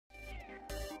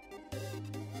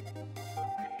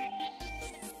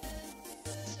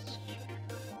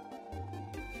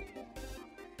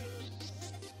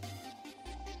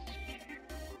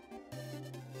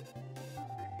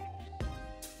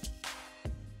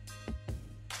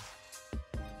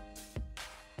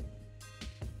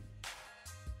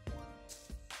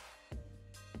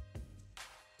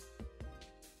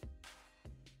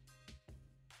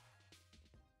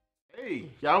Hey,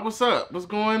 y'all, what's up? What's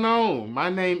going on? My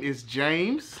name is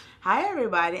James. Hi,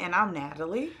 everybody, and I'm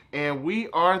Natalie. And we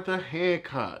are the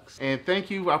Hancocks. And thank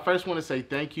you. I first want to say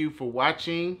thank you for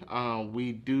watching.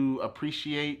 We do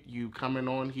appreciate you coming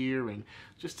on here and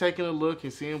just taking a look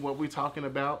and seeing what we're talking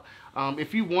about.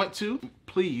 If you want to,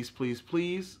 please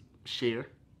share.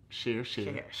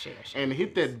 And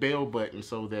hit that bell button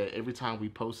so that every time we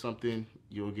post something,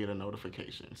 you'll get a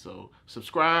notification. So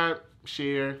subscribe,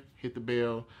 share, hit the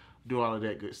bell, do all of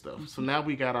that good stuff. So now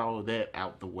we got all of that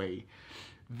out the way.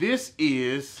 This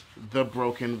is the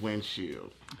Broken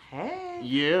Windshield. Hey.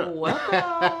 Yeah.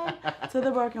 Welcome to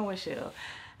the Broken Windshield.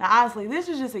 Now, honestly, this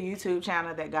is just a YouTube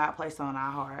channel that God placed on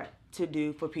our heart to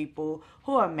do for people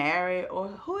who are married or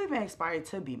who even aspire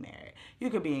to be married. You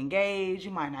could be engaged.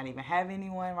 You might not even have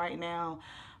anyone right now.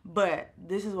 But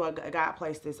this is what God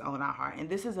placed this on our heart. And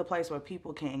this is a place where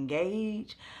people can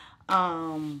engage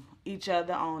each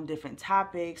other on different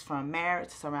topics, from marriage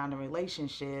to surrounding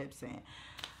relationships and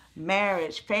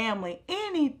marriage, family,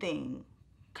 anything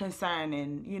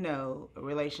concerning,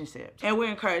 relationships. And we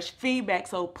encourage feedback,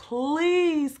 so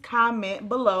please comment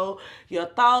below your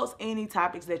thoughts, any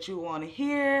topics that you want to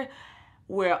hear.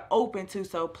 We're open to,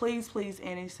 so please,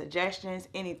 any suggestions,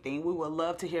 anything. We would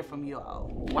love to hear from you all.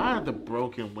 Why the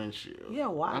Broken Windshield? Yeah,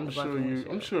 why the Broken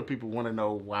Windshield? I'm sure people want to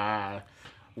know why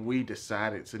we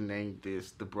decided to name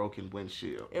this the Broken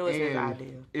Windshield. It was his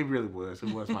idea. It really was.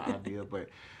 It was my idea, but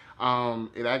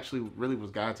it actually really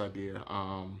was God's idea.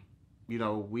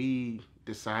 We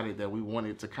decided that we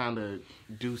wanted to kind of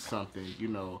do something,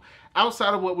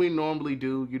 outside of what we normally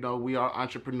do. We are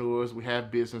entrepreneurs, we have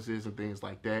businesses and things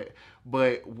like that,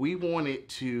 but we wanted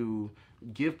to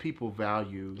give people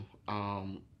value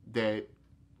that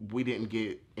we didn't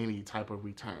get any type of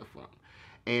return from.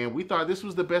 And we thought this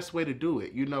was the best way to do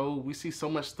it. We see so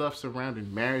much stuff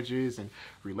surrounding marriages and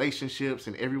relationships,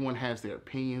 and everyone has their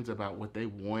opinions about what they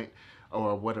want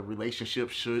or what a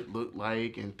relationship should look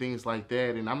like and things like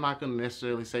that. And I'm not going to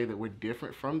necessarily say that we're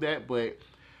different from that, but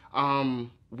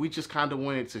we just kind of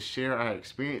wanted to share our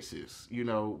experiences,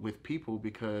 with people,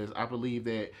 because I believe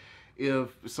that if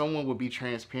someone would be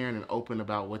transparent and open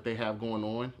about what they have going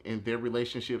on in their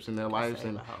relationships and their lives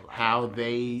and how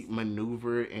they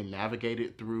maneuver and navigate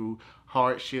it through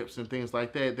hardships and things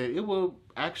like that, that it will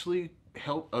actually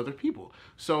help other people.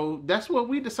 So that's what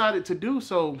we decided to do.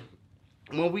 So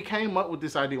when we came up with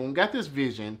this idea, when we got this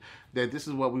vision that this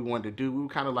is what we wanted to do, we were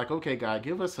kind of like, okay, God,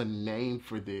 give us a name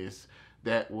for this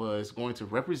that was going to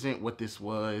represent what this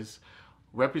was,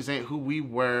 represent who we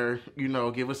were,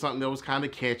 give us something that was kind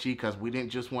of catchy, because we didn't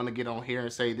just want to get on here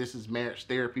and say this is marriage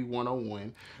therapy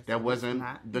 101. That wasn't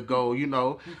the goal,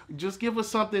 Just give us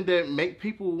something that make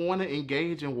people want to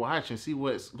engage and watch and see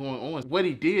what's going on. What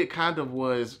he did kind of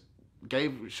was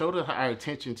showed our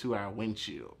attention to our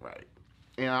windshield, right?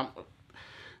 And I'm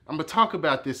gonna talk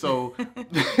about this. So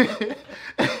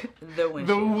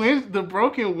the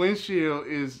broken windshield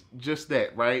is just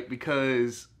that, right?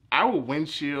 Because our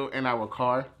windshield in our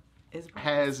car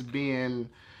has been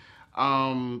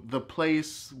the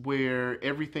place where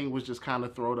everything was just kind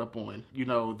of thrown up on.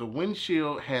 The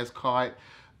windshield has caught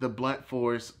the blunt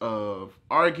force of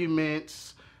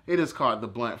arguments. It has caught the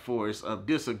blunt force of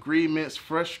disagreements,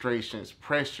 frustrations,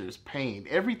 pressures, pain,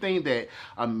 everything that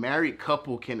a married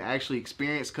couple can actually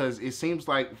experience, because it seems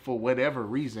like for whatever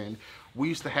reason, we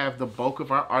used to have the bulk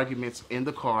of our arguments in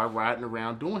the car, riding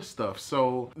around doing stuff.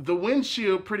 So the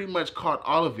windshield pretty much caught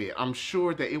all of it. I'm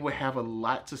sure that it would have a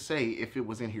lot to say if it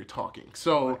was in here talking.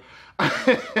 So,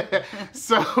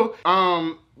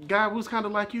 God was kind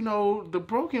of like, the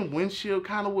broken windshield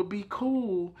kind of would be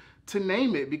cool to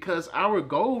name it, because our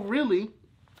goal really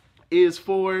is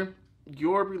for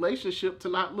your relationship to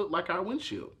not look like our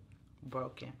windshield.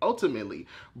 Broken. Ultimately,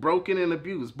 broken and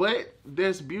abused. But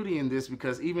there's beauty in this,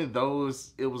 because even though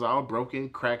it was all broken,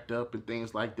 cracked up and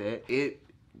things like that, it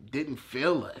didn't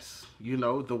fail us.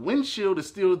 The windshield is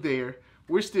still there.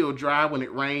 We're still dry when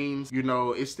it rains.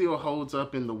 It still holds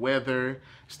up in the weather,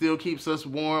 still keeps us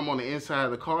warm on the inside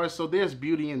of the car. So there's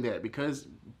beauty in that, because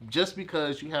just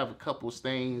because you have a couple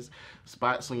stains,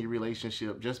 spots on your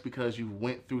relationship, just because you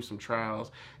went through some trials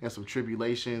and some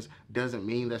tribulations, doesn't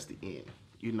mean that's the end.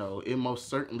 It most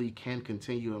certainly can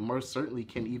continue, and most certainly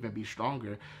can even be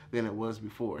stronger than it was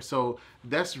before. So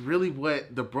that's really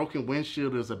what the Broken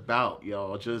Windshield is about,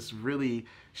 y'all. Just really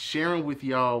sharing with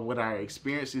y'all what our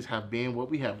experiences have been, what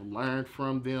we have learned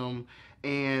from them,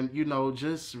 and,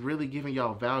 just really giving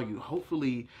y'all value.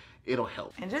 Hopefully it'll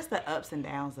help. And just the ups and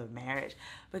downs of marriage,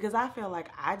 because I feel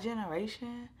like our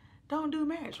generation don't do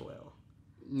marriage well.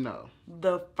 No.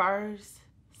 The first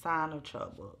sign of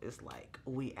trouble is like,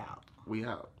 we out. We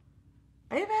out.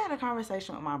 I even had a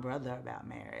conversation with my brother about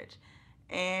marriage.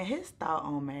 And his thought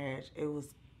on marriage,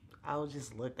 I was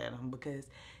just looked at him because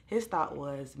his thought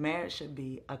was marriage should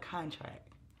be a contract.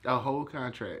 A whole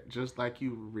contract, just like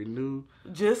you renew.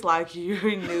 Just like you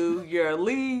renew your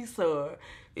lease or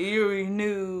you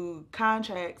renew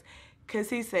contracts. Because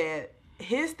he said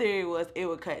his theory was it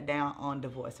would cut down on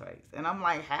divorce rates. And I'm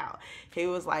like, how? He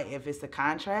was like, if it's a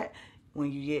contract,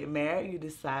 when you get married, you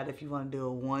decide if you want to do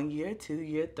a 1 year, 2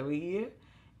 year, 3 year.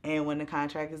 And when the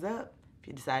contract is up, if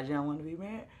you decide you don't want to be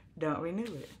married, don't renew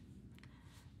it.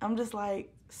 I'm just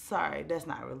like, sorry, that's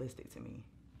not realistic to me.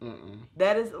 Mm-mm.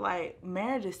 That is like,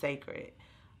 marriage is sacred.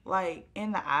 Like,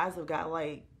 in the eyes of God,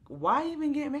 like, why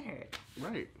even get married?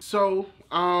 Right. So,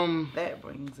 that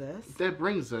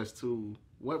brings us to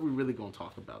what we're really going to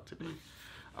talk about today.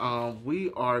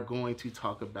 We are going to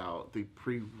talk about the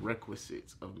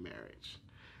prerequisites of marriage.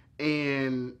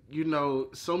 And, you know,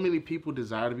 so many people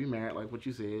desire to be married, like what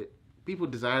you said. People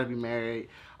desire to be married,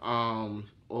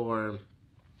 or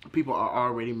people are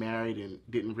already married and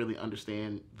didn't really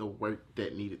understand the work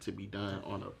that needed to be done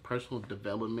on a personal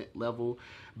development level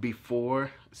before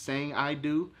saying I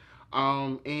do.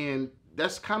 And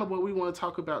that's kind of what we want to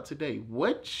talk about today.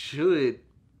 What should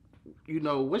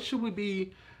we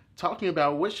be talking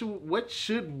about? What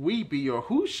should we be, or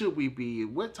who should we be?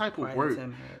 What type of work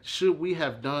should we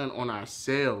have done on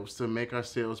ourselves to make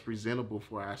ourselves presentable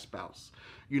for our spouse?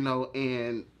 You know,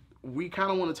 and we kind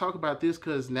of want to talk about this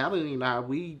because Natalie and I,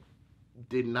 we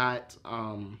didn't have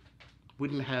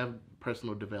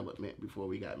personal development before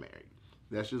we got married.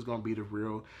 That's just going to be the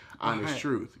real, honest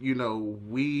truth. You know,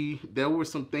 there were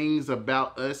some things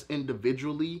about us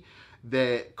individually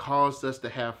that caused us to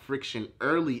have friction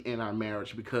early in our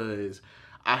marriage because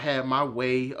I had my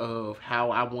way of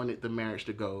how I wanted the marriage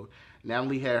to go.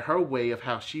 Natalie had her way of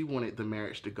how she wanted the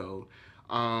marriage to go.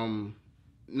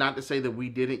 Not to say that we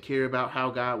didn't care about how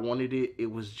God wanted it.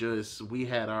 It was just we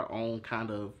had our own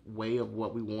kind of way of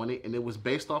what we wanted. And it was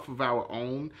based off of our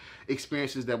own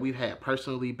experiences that we've had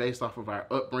personally, based off of our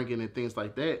upbringing and things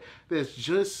like that. That's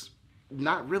just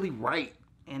not really right.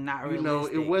 And not realistic. You know,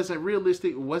 it wasn't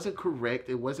realistic. It wasn't correct.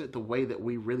 It wasn't the way that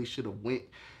we really should have went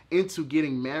into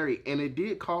getting married. And it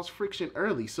did cause friction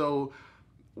early. So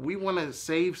we want to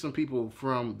save some people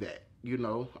from that. You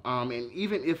know, and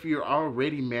even if you're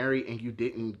already married and you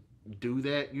didn't do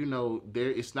that, you know,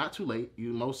 it's not too late.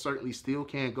 You most certainly still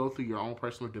can go through your own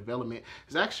personal development.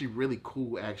 It's actually really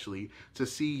cool, actually, to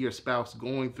see your spouse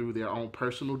going through their own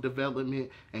personal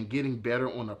development and getting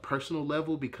better on a personal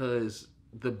level, because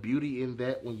the beauty in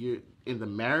that when you're in the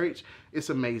marriage,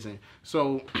 it's amazing.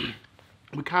 So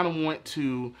we kind of want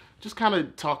to just kind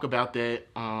of talk about that,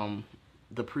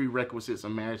 the prerequisites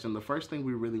of marriage. And the first thing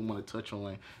we really want to touch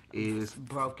on is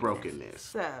brokenness.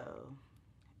 So,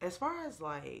 as far as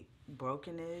like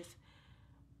brokenness,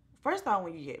 first off,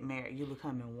 when you get married, you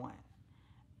become in one.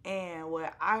 And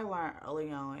what we learned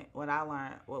early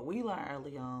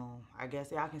on, I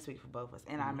guess I can speak for both of us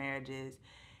in our marriages,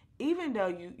 even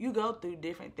though you go through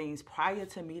different things prior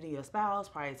to meeting your spouse,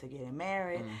 prior to getting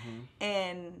married,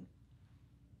 and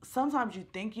sometimes you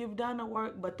think you've done the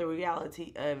work, but the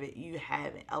reality of it, you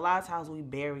haven't. A lot of times we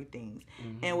bury things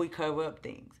and we cover up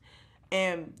things.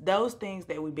 And those things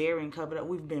that we bury and cover up,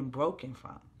 we've been broken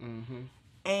from.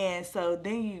 And so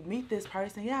then you meet this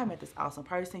person. Yeah, I met this awesome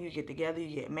person. You get together,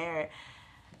 you get married,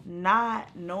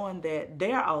 not knowing that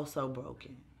they're also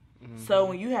broken. So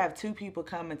when you have two people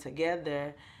coming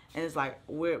together and it's like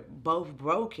we're both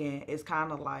broken, it's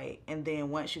kind of like, and then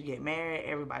once you get married,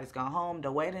 everybody's gone home,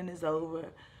 the wedding is over.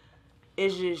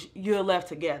 It's just you're left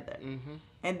together.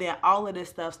 And then all of this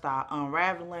stuff start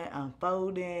unraveling,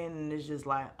 unfolding, and it's just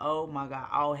like, oh my God,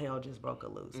 all hell just broke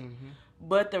loose.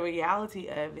 But the reality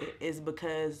of it is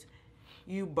because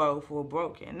you both were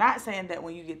broken. Not saying that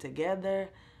when you get together,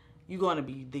 you're going to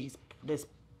be this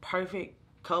perfect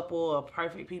couple or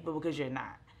perfect people, because you're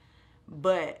not.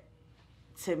 But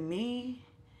to me,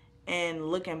 and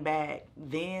looking back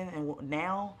then and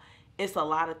now, it's a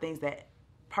lot of things that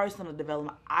personal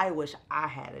development I wish I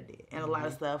had did, and a lot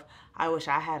of stuff I wish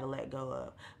I had to let go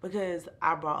of, because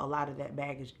I brought a lot of that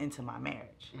baggage into my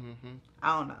marriage.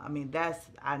 I don't know. I mean,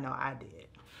 I know I did.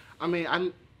 I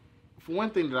mean, for one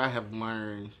thing that I have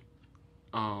learned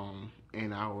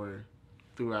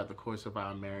throughout the course of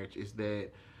our marriage is that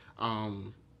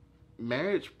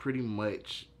marriage pretty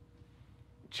much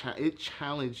it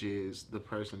challenges the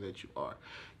person that you are.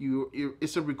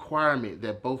 It's a requirement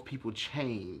that both people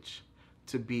change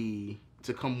to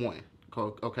come one,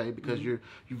 okay? Because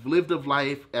you've lived a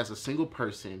life as a single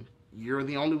person. You're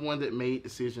the only one that made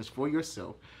decisions for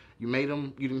yourself. You made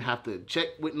them. You didn't have to check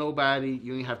with nobody.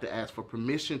 You didn't have to ask for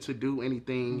permission to do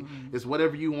anything. It's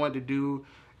whatever you wanted to do.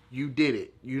 You did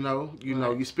it. You know,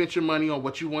 you spent your money on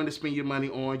what you wanted to spend your money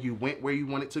on. You went where you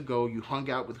wanted to go. You hung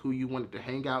out with who you wanted to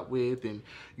hang out with, and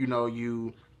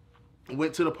you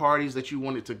went to the parties that you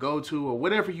wanted to go to, or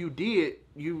whatever you did.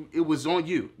 It was on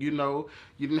you. You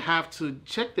didn't have to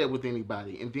check that with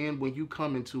anybody. And then when you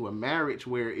come into a marriage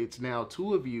where it's now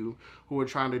two of you who are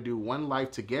trying to do one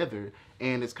life together,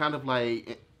 and it's kind of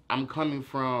like I'm coming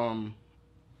from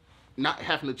not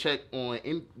having to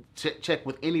check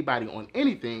with anybody on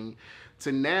anything,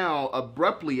 to now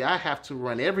abruptly I have to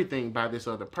run everything by this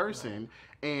other person,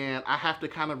 and I have to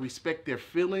kind of respect their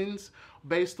feelings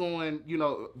based on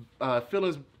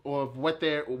feelings of what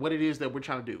it is that we're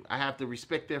trying to do. I have to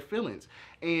respect their feelings,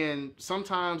 and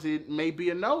sometimes it may be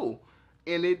a no,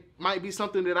 and it might be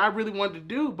something that I really wanted to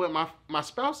do, but my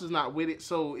spouse is not with it,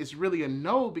 so it's really a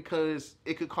no because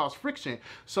it could cause friction.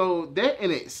 So that in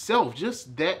itself,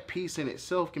 just that piece in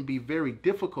itself, can be very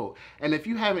difficult. And if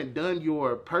you haven't done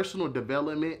your personal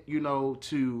development,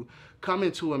 to come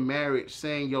into a marriage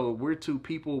saying, yo, we're two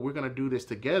people, we're gonna do this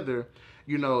together.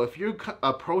 If you're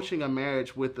approaching a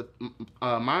marriage with the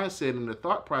mindset and the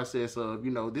thought process of,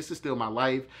 this is still my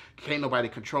life, can't nobody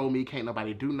control me, can't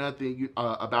nobody do nothing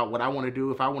about what I want to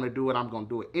do. If I want to do it, I'm going to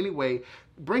do it anyway.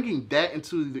 Bringing that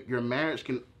into your marriage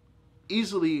can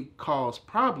easily cause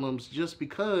problems, just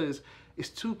because it's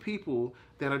two people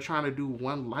that are trying to do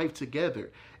one life together.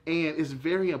 And it's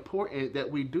very important that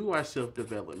we do our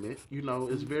self-development.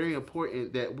 It's very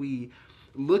important that we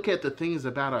look at the things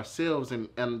about ourselves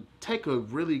and take a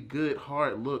really good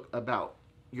hard look about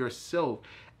yourself,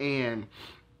 and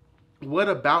what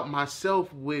about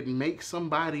myself would make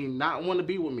somebody not want to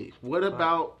be with me? What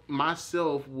about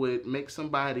myself would make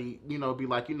somebody, be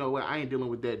like, you know what, I ain't dealing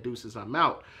with that, deuces, I'm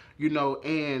out.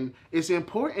 And it's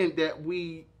important that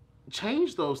we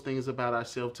change those things about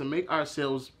ourselves to make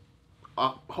ourselves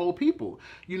whole people.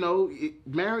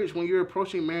 Marriage, when you're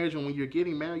approaching marriage and when you're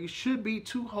getting married, you should be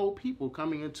two whole people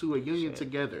coming into a union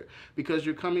together, because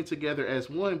you're coming together as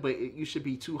one, but you should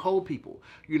be two whole people.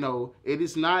 It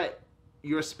is not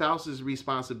your spouse's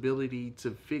responsibility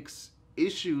to fix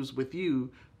issues with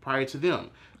you prior to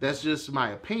them. That's just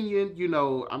my opinion.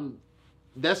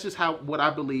 That's just what I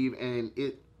believe, and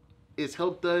it's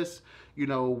helped us.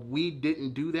 We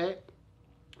didn't do that.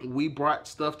 We brought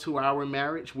stuff to our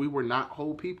marriage. We were not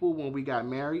whole people when we got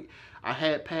married. I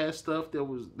had past stuff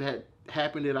that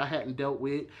happened that I hadn't dealt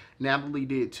with. Natalie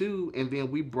did too. And then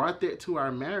we brought that to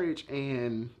our marriage,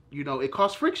 and, it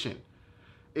caused friction.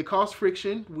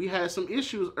 We had some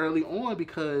issues early on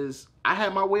because I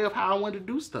had my way of how I wanted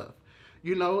to do stuff,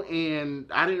 and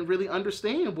I didn't really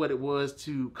understand what it was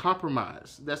to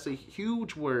compromise. That's a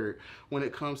huge word when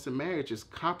it comes to marriage, is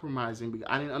compromising. Because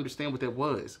I didn't understand what that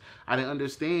was. I didn't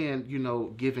understand,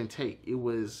 give and take. It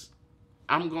was,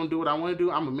 I'm going to do what I want to do.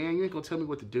 I'm a man. You ain't going to tell me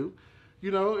what to do.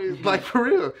 It's like, for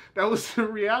real. That was the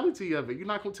reality of it. You're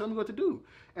not going to tell me what to do.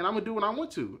 And I'm going to do what I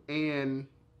want to. And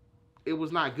it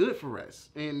was not good for us.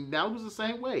 And that was the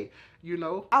same way,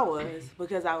 I was,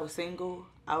 because I was single.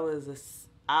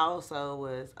 I also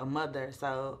was a mother,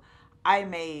 so I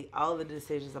made all the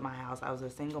decisions in my house. I was a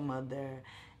single mother,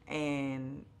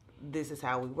 and this is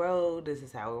how we rode, this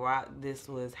is how we rocked, this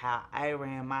was how I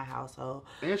ran my household.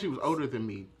 And she was older than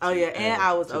me. Oh yeah, and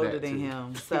I was older than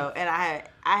him. So, and I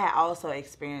had also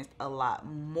experienced a lot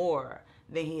more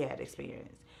than he had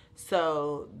experienced.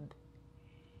 So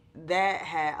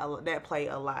that played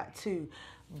a lot too.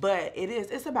 But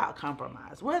it's about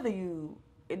compromise.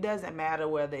 It doesn't matter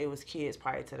whether it was kids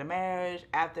prior to the marriage,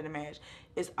 after the marriage.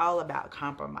 It's all about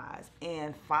compromise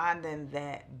and finding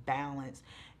that balance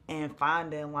and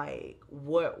finding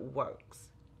what works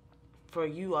for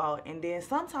you all. And then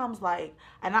sometimes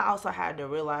and I also had to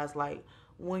realize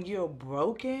when you're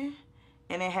broken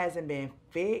and it hasn't been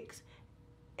fixed,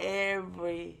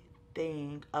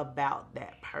 everything about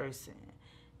that person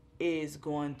is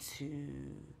going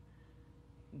to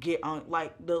get on,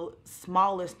 the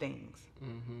smallest things.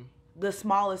 Mm-hmm. The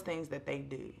smallest things that they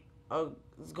do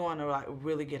is going to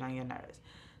really get on your nerves.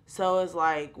 So it's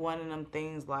one of them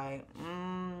things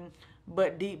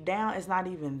but deep down it's not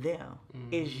even them. Mm-hmm.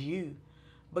 It's you,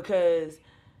 because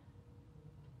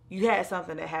you had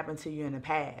something that happened to you in the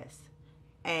past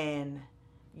and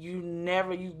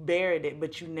you buried it,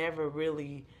 but you never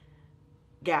really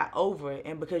got over it.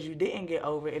 And because you didn't get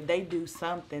over it, if they do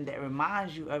something that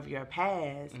reminds you of your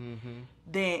past, mm-hmm.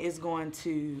 then it's going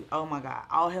to, oh my God,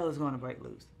 all hell is going to break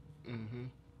loose. Mm-hmm.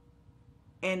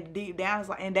 And deep down it's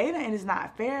and it's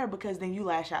not fair, because then you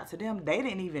lash out to them. They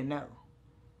didn't even know.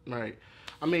 Right.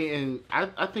 I mean, and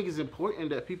I think it's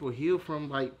important that people heal from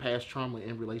like past trauma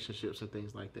in relationships and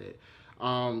things like that.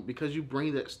 Because you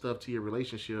bring that stuff to your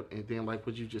relationship, and then like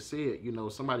what you just said, you know,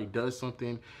 somebody does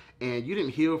something and you didn't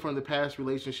heal from the past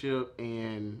relationship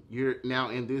and you're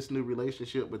now in this new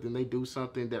relationship, but then they do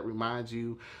something that reminds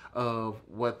you of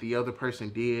what the other person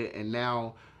did, and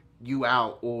now you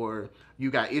out, or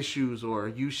you got issues, or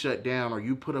you shut down, or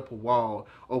you put up a wall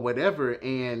or whatever.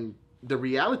 And the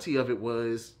reality of it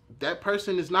was that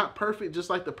person is not perfect,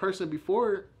 just like the person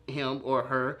before him or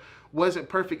her wasn't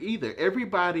perfect either.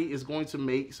 Everybody is going to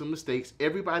make some mistakes.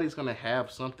 Everybody's going to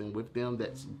have something with them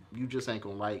that you just ain't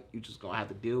going to like. You just going to have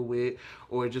to deal with,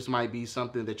 or it just might be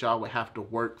something that y'all would have to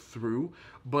work through.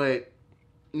 But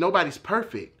nobody's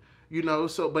perfect, you know.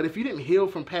 So, but if you didn't heal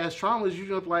from past traumas, you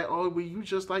just like, oh, well, you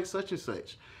just like such and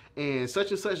such. And such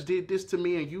did this to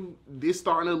me, and you this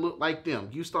starting to look like them.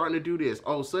 You starting to do this.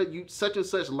 Oh, such and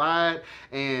such lied,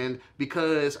 and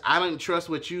because I don't trust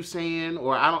what you saying,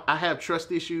 or I have trust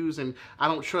issues, and I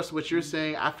don't trust what you're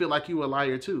saying, I feel like you a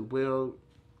liar too. Well,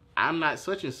 I'm not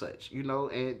such and such, you know.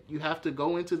 And you have to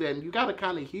go into that, and you got to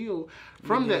kind of heal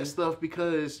from that stuff,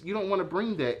 because you don't want to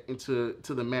bring that into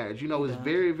the marriage. You know, it's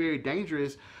very, very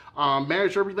dangerous.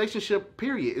 Marriage or relationship,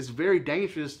 period. It's very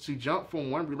dangerous to jump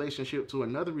from one relationship to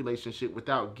another relationship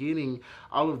without getting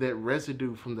all of that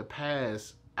residue from the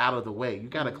past out of the way. You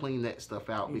got to clean that stuff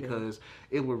out, because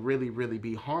it would really, really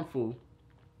be harmful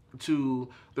to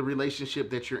the relationship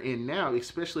that you're in now,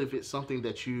 especially if it's something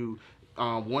that you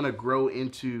want to grow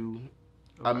into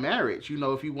a marriage. You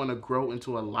know, if you want to grow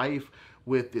into a life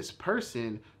with this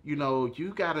person, you know, you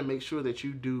got to make sure that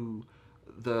you do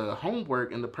the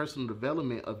homework and the personal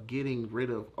development of getting rid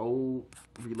of old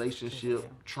relationship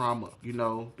trauma, you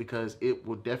know, because it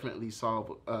will definitely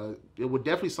solve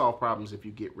problems if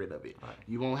you get rid of it. Right.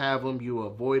 You won't have them, you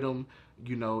avoid them,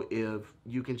 you know, if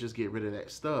you can just get rid of that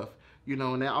stuff, you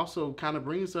know. And that also kind of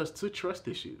brings us to trust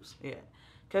issues. Yeah,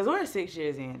 because we're 6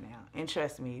 years in now, and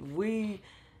trust me,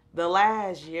 the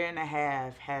last year and a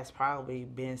half has probably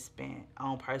been spent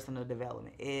on personal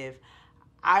development.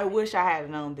 I wish I had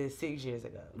known this 6 years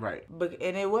ago. Right.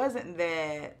 And it wasn't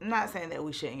that, I'm not saying that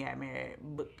we shouldn't get married,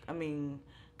 but I mean,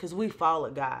 because we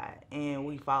followed God and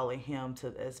we followed Him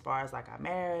as far as like our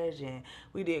marriage, and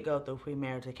we did go through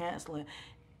premarital counseling.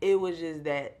 It was just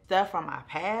that stuff from our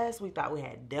past we thought we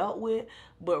had dealt with,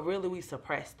 but really we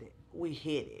suppressed it. We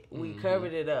hid it. We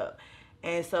covered it up.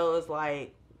 And so it's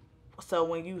like, so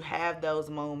when you have those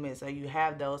moments or you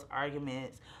have those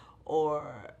arguments,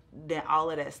 or then all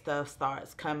of that stuff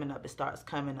starts coming up. It starts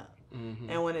coming up.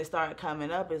 And when it started coming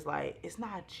up, it's like, it's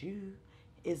not you,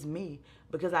 it's me,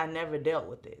 because I never dealt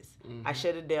with this. I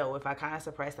should have dealt with it. I kind of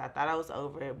suppressed it. I thought I was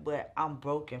over it, but I'm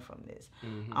broken from this.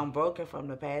 I'm broken from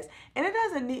the past. And it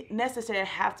doesn't necessarily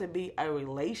have to be a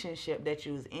relationship that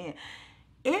you was in.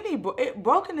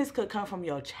 Brokenness could come from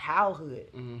your childhood.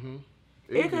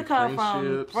 It could come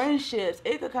from friendships.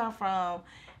 It could come from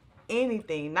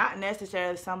anything, not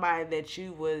necessarily somebody that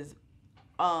you was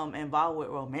involved with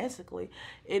romantically.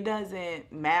 It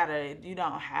doesn't matter. You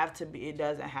don't have to be. It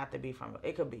doesn't have to be from.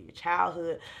 It could be your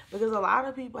childhood, because a lot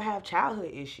of people have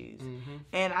childhood issues.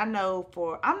 And I know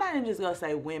I'm not even just gonna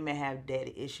say women have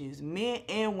daddy issues. Men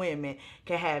and women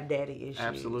can have daddy issues.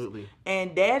 Absolutely.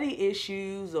 And daddy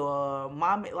issues or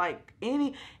mommy, like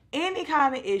any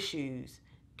kind of issues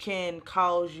can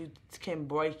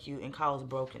break you and cause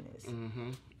brokenness.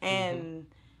 And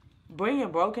bringing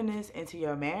brokenness into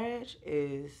your marriage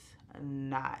is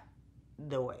not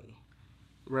the way.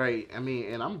 Right. I mean,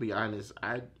 and I'm going to be honest,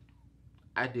 I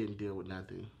didn't deal with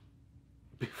nothing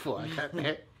before I got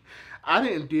married. I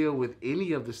didn't deal with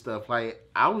any of the stuff. Like,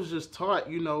 I was just taught,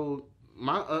 you know,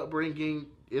 my upbringing,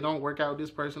 it don't work out with this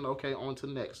person, okay, on to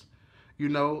the next. You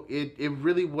know, it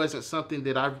really wasn't something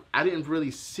that I didn't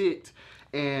really sit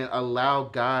and allow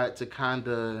God to kind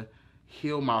of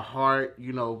heal my heart,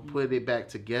 you know, put it back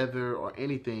together or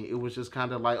anything. It was just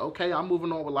kind of like, okay, I'm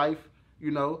moving on with life,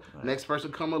 you know. Right. Next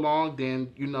person come along, then,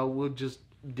 you know, we'll just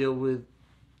deal with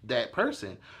that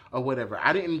person or whatever.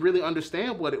 I didn't really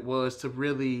understand what it was to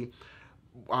really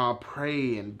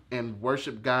pray and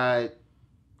worship God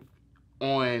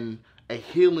on a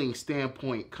healing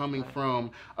standpoint, coming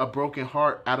from a broken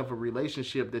heart out of a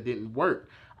relationship that didn't work.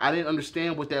 I didn't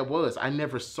understand what that was. I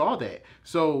never saw that.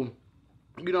 So,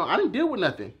 you know, I didn't deal with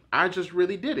nothing. I just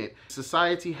really didn't.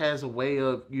 Society has a way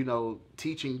of, you know,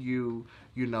 teaching you,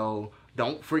 you know,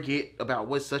 don't forget about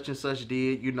what such and such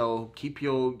did. Keep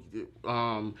your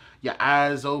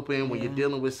eyes open when you're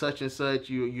dealing with such and such.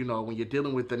 When you're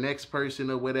dealing with the next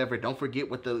person or whatever, don't forget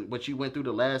what you went through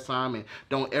the last time, and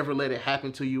don't ever let it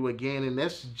happen to you again. And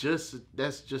that's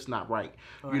just not right.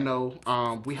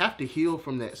 We have to heal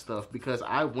from that stuff, because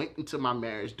I went into my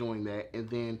marriage doing that, and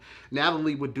then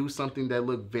Natalie would do something that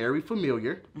looked very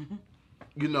familiar.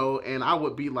 And I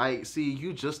would be like, see,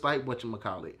 you just like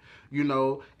whatchamacallit,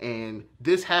 and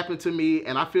this happened to me,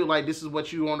 and I feel like this is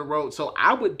what you on the road. So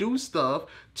I would do stuff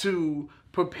to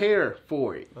prepare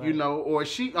for it, right. Or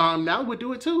she, now would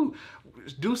do it too.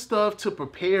 Do stuff to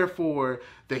prepare for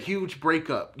the huge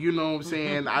breakup. You know what I'm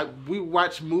saying? We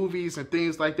watch movies and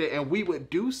things like that, and we would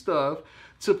do stuff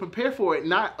to prepare for it,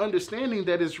 not understanding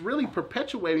that it's really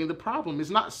perpetuating the problem.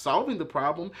 It's not solving the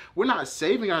problem. We're not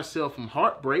saving ourselves from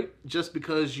heartbreak just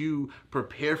because you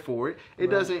prepare for it.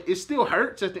 It still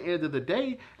hurts at the end of the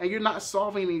day, and you're not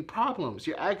solving any problems.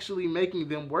 You're actually making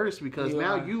them worse, because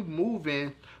now you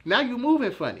moving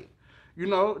funny.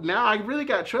 Now I really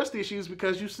got trust issues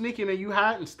because you sneaking and you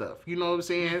hiding stuff. You know what I'm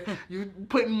saying? You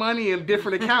putting money in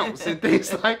different accounts and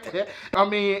things like that.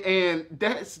 And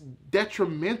that's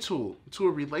detrimental to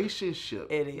a relationship.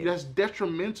 It is. That's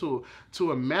detrimental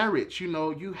to a marriage.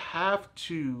 You have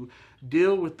to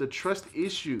deal with the trust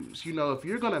issues. If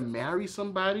you're going to marry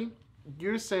somebody,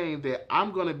 you're saying that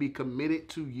I'm going to be committed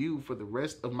to you for the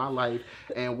rest of my life,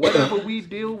 and whatever we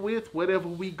deal with, whatever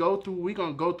we go through, we're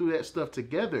going to go through that stuff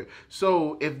together.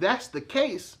 So if that's the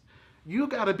case, you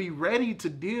got to be ready to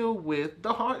deal with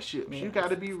the hardships. Yes. You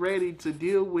got to be ready to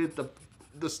deal with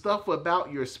the stuff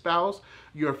about your spouse,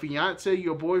 your fiance,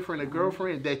 your boyfriend or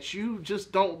girlfriend that you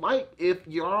just don't like if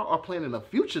y'all are planning a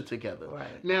future together.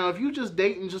 Right. Now, if you just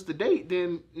dating just to date,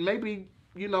 then maybe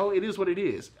it is what it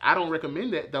is. I don't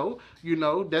recommend that, though.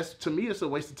 That's, to me, it's a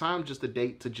waste of time just to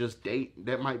date.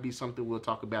 That might be something we'll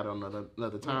talk about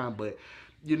another time. But,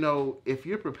 if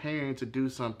you're preparing to do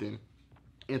something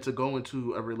and to go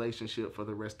into a relationship for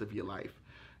the rest of your life,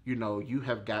 you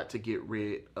have got to get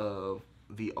rid of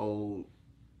the old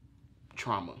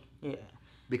trauma. Yeah.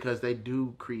 Because they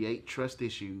do create trust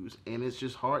issues, and it's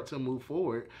just hard to move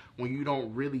forward when you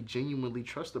don't really genuinely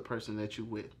trust the person that you're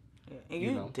with. And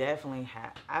you definitely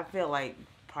have. I feel like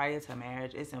prior to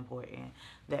marriage, it's important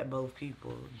that both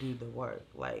people do the work,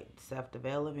 like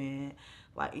self-development.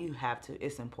 Like, you have to.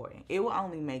 It's important. It will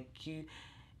only make you.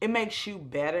 It makes you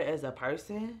better as a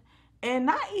person, and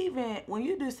not even when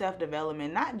you do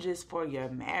self-development, not just for your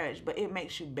marriage, but it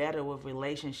makes you better with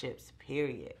relationships.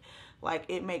 Period. Like,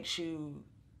 it makes you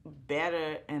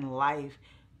better in life,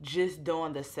 just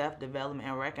doing the self-development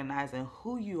and recognizing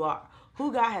who you are,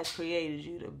 who God has created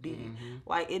you to be. Mm-hmm.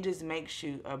 Like, it just makes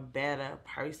you a better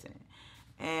person.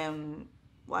 And,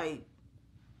 like,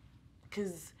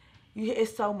 because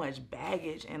it's so much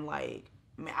baggage. And, like,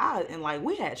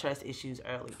 we had trust issues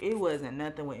early. It wasn't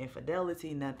nothing with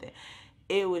infidelity, nothing.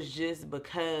 It was just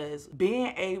because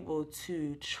being able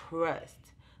to trust.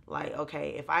 Like,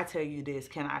 okay, if I tell you this,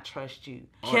 can I trust you?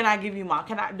 Can I give you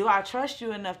do I trust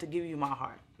you enough to give you my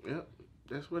heart? Yep,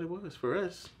 that's what it was for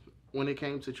us. When it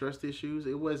came to trust issues,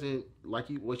 it wasn't like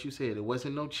what you said. It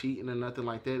wasn't no cheating or nothing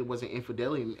like that. It wasn't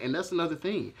infidelity. And that's another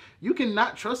thing. You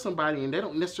cannot trust somebody and they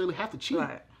don't necessarily have to cheat.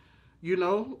 Right.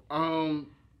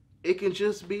 It can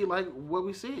just be like what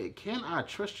we said. Can I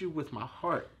trust you with my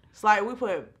heart? It's like we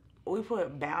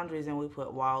put boundaries and we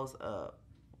put walls up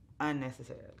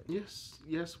unnecessarily.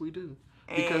 Yes, we do.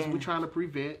 Because we're trying to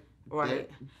prevent. Right.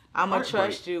 I'm going to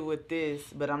trust you with this,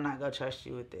 but I'm not going to trust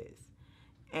you with this.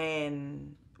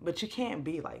 But you can't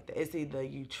be like that. It's either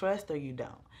you trust or you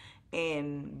don't.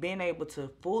 And being able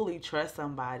to fully trust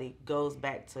somebody goes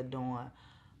back to doing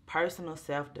personal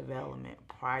self-development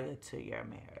prior to your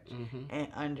marriage. And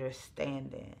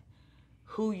understanding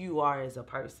who you are as a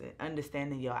person,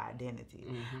 understanding your identity.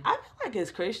 I feel like as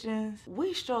Christians,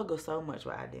 we struggle so much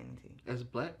with identity. As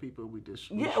Black people, we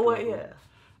just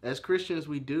As Christians,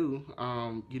 we do.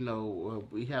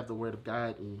 We have the Word of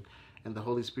God and the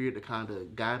Holy Spirit to kind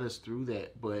of guide us through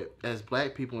that. But as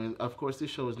Black people, and of course,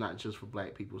 this show is not just for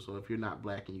Black people. So if you're not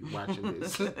Black and you're watching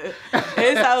this, it's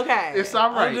okay. It's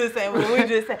all right. I'm just saying.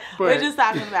 We're just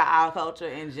talking about our culture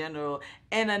in general.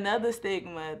 And another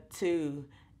stigma too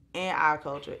in our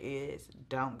culture is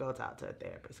don't go talk to a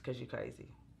therapist because you're crazy.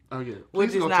 Oh, yeah.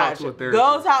 Please go talk to a therapist.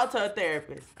 Go talk to a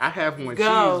therapist. I have one.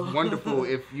 Go. She's wonderful.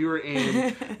 If you're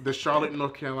in the Charlotte,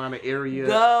 North Carolina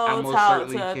area, I most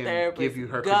certainly can give you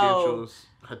her credentials,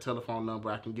 her telephone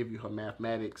number. I can give you her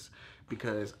mathematics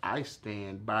because I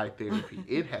stand by therapy.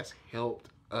 It has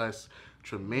helped us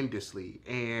tremendously.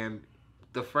 And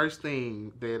the first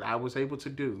thing that I was able to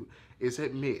do is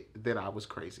admit that I was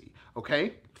crazy.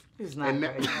 Okay? It's not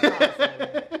crazy.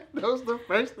 That was the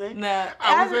first thing. No,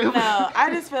 I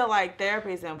just feel like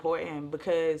therapy is important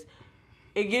because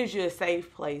it gives you a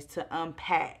safe place to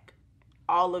unpack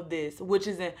all of this, which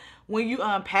is when you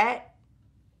unpack,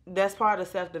 that's part of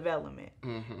self-development.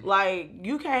 Mm-hmm. Like,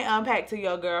 you can't unpack to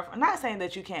your girlfriend. I'm not saying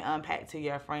that you can't unpack to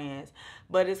your friends,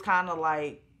 but it's kind of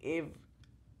like if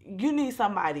you need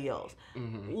somebody else.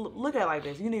 Mm-hmm. Look at it like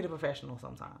this. You need a professional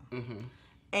sometimes. Mm-hmm.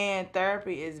 And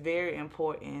therapy is very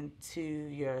important to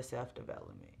your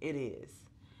self-development. It is.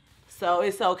 So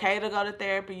it's okay to go to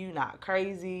therapy. You're not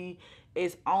crazy.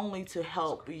 It's only to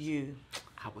help you.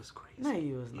 I was crazy. No,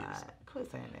 you was not.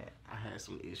 Quit saying that. I had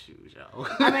some issues, y'all.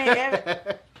 I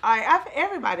mean,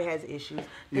 everybody has issues.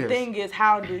 The thing is,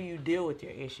 how do you deal with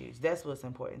your issues? That's what's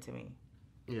important to me.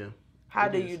 Yeah. How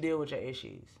do you deal with your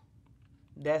issues?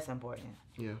 That's important.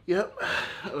 Yeah. Yep.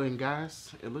 And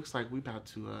guys, it looks like we're about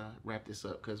to wrap this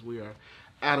up because we are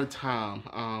out of time.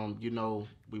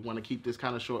 We want to keep this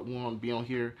kind of short. We want to be on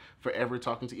here forever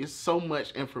talking to you. It's so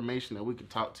much information that we could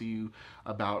talk to you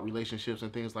about relationships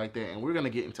and things like that. And we're going to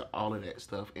get into all of that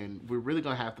stuff. And we're really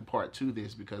going to have to part 2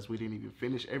 this because we didn't even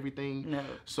finish everything. No.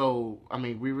 So, I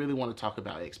mean, we really want to talk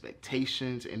about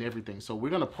expectations and everything. So we're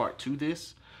going to part 2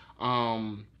 this.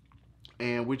 And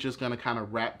we're just going to kind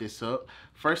of wrap this up.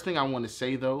 First thing I want to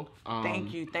say, though.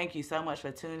 Thank you so much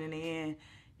for tuning in.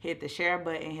 Hit the share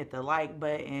button, hit the like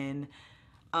button.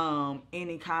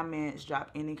 Any comments,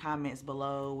 drop any comments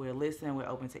below. We're listening. We're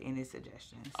open to any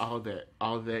suggestions. All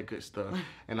that good stuff.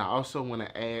 And I also want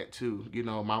to add, too,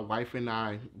 my wife and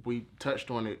I, we touched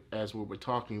on it as we were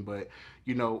talking, but,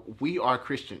 we are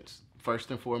Christians. First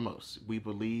and foremost, we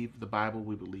believe the Bible.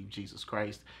 We believe Jesus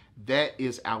Christ. That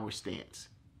is our stance.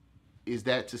 Is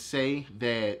that to say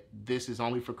that this is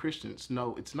only for Christians?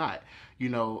 No, it's not.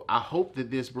 I hope that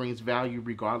this brings value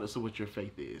regardless of what your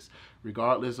faith is.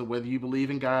 Regardless of whether you believe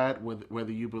in God,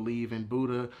 whether you believe in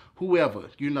Buddha, whoever.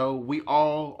 We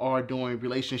all are doing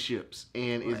relationships.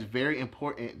 And It's very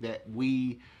important that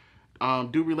we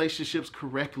do relationships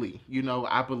correctly.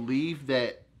 I believe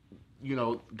that,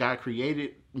 God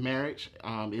created marriage.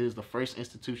 It is the first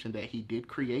institution that he did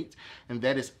create. And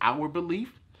that is our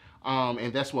belief.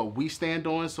 And that's what we stand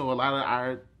on. So a lot of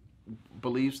our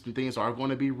beliefs and things are going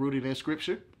to be rooted in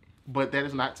Scripture. But that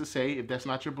is not to say, if that's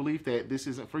not your belief, that this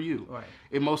isn't for you. Right.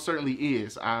 It most certainly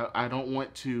is. I don't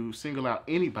want to single out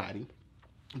anybody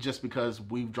just because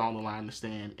we've drawn the line in the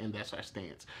sand and that's our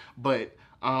stance. But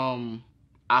I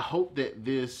hope that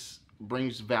this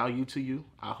brings value to you.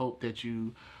 I hope that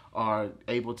you are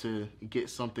able to get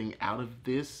something out of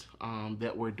this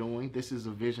that we're doing. This is a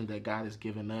vision that God has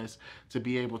given us to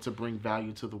be able to bring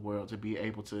value to the world, to be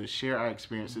able to share our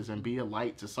experiences and be a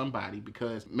light to somebody,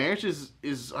 because marriage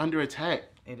is under attack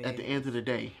at the end of the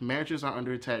day. Marriages are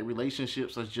under attack.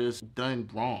 Relationships are just done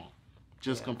wrong.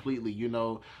 Just completely,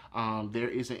 there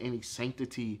isn't any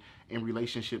sanctity in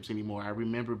relationships anymore. I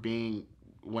remember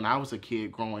when I was a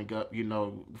kid growing up,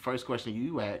 the first question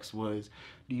you asked was,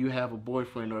 do you have a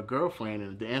boyfriend or a girlfriend?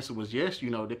 And the answer was yes,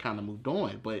 they kind of moved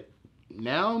on. But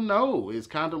now, no, it's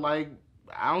kind of like,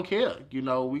 I don't care.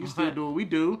 We can still do what we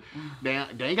do. They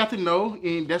ain't got to know,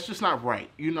 and that's just not right.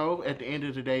 At the end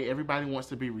of the day, everybody wants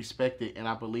to be respected, and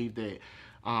I believe that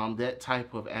that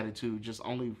type of attitude just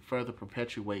only further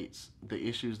perpetuates the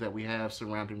issues that we have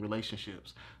surrounding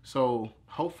relationships. So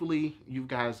hopefully you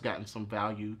guys gotten some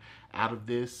value out of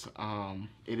this.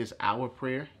 It is our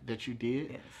prayer that you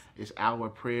did. Yes. It's our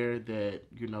prayer that,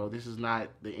 this is not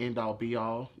the end all be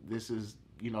all. This is,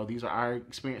 these are our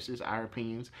experiences, our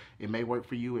opinions. It may work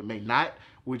for you. It may not.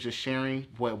 We're just sharing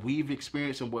what we've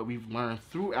experienced and what we've learned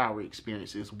through our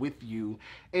experiences with you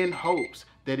in hopes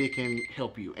that it can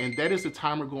help you. And that is the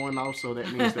timer going off, so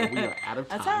that means that we are out of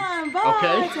time. Bye.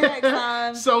 Okay? Till next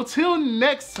time. So till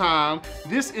next time,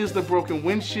 this is the Broken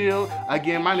Windshield.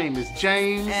 Again, my name is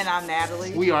James. And I'm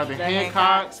Natalie. We are the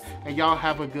Hancocks, and y'all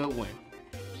have a good one.